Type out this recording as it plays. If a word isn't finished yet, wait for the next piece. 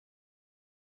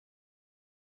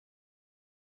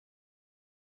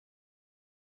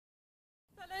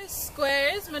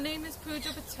Squares, my name is Pooja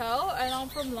Patel and I'm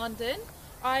from London.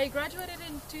 I graduated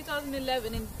in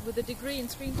 2011 with a degree in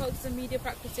screen focus and media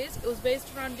practices. It was based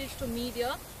around digital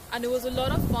media and it was a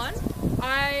lot of fun.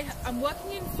 I'm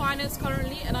working in finance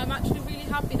currently and I'm actually really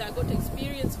happy that I got to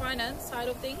experience finance side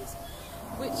of things,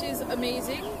 which is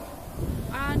amazing.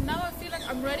 And now I feel like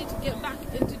I'm ready to get back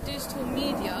into digital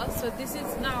media, so this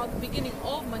is now the beginning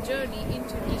of my journey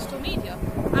into digital media,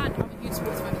 and I'm a huge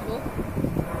sports fan as well.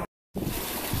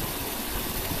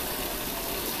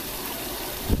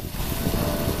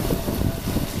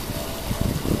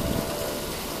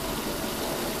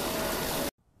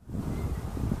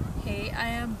 Hey, I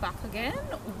am back again.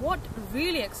 What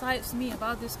really excites me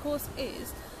about this course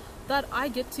is that I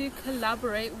get to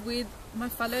collaborate with my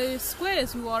fellow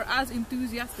squares who are as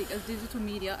enthusiastic as digital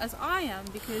media as I am,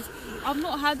 because I've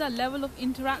not had that level of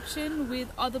interaction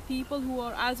with other people who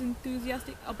are as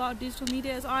enthusiastic about digital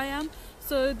media as I am.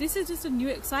 So this is just a new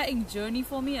exciting journey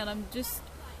for me and I'm just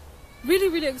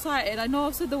really excited. I know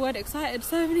I've said the word excited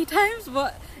so many times,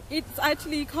 but it's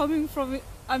actually coming from it.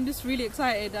 I'm just really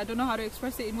excited. I don't know how to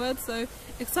express it in words, so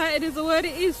excited is the word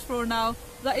it is for now.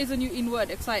 That is a new in word,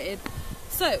 excited.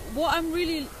 So what I'm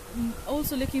really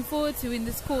also looking forward to in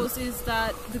this course is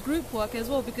that the group work as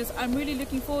well, because I'm really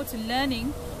looking forward to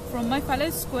learning from my fellow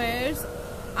squares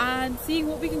and seeing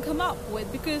what we can come up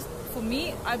with, because for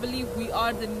me, I believe we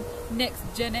are the next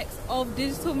Gen X of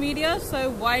digital media, so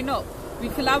why not? We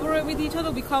collaborate with each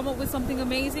other, we come up with something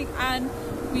amazing and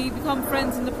we become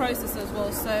friends in the process as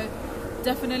well. So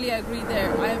definitely I agree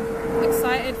there. I'm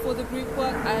excited for the group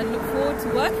work and look forward to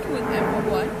working with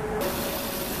everyone.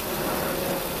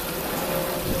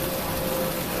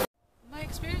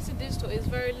 Is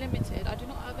very limited. I do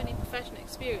not have any professional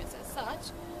experience as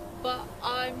such, but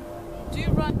I do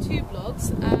run 2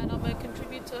 blogs and I'm a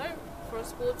contributor for a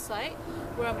sports site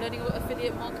where I'm learning about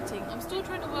affiliate marketing. I'm still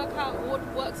trying to work out what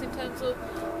works in terms of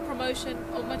promotion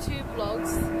of my 2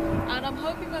 blogs, and I'm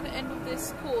hoping by the end of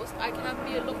this course I can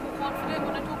be a lot more confident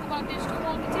when I talk about digital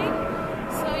marketing.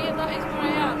 So yeah, that is where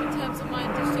I am in terms of my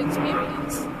digital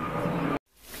experience.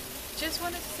 Just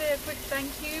wanted to say a quick thank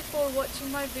you for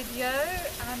watching my video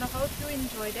and I hope you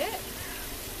enjoyed it.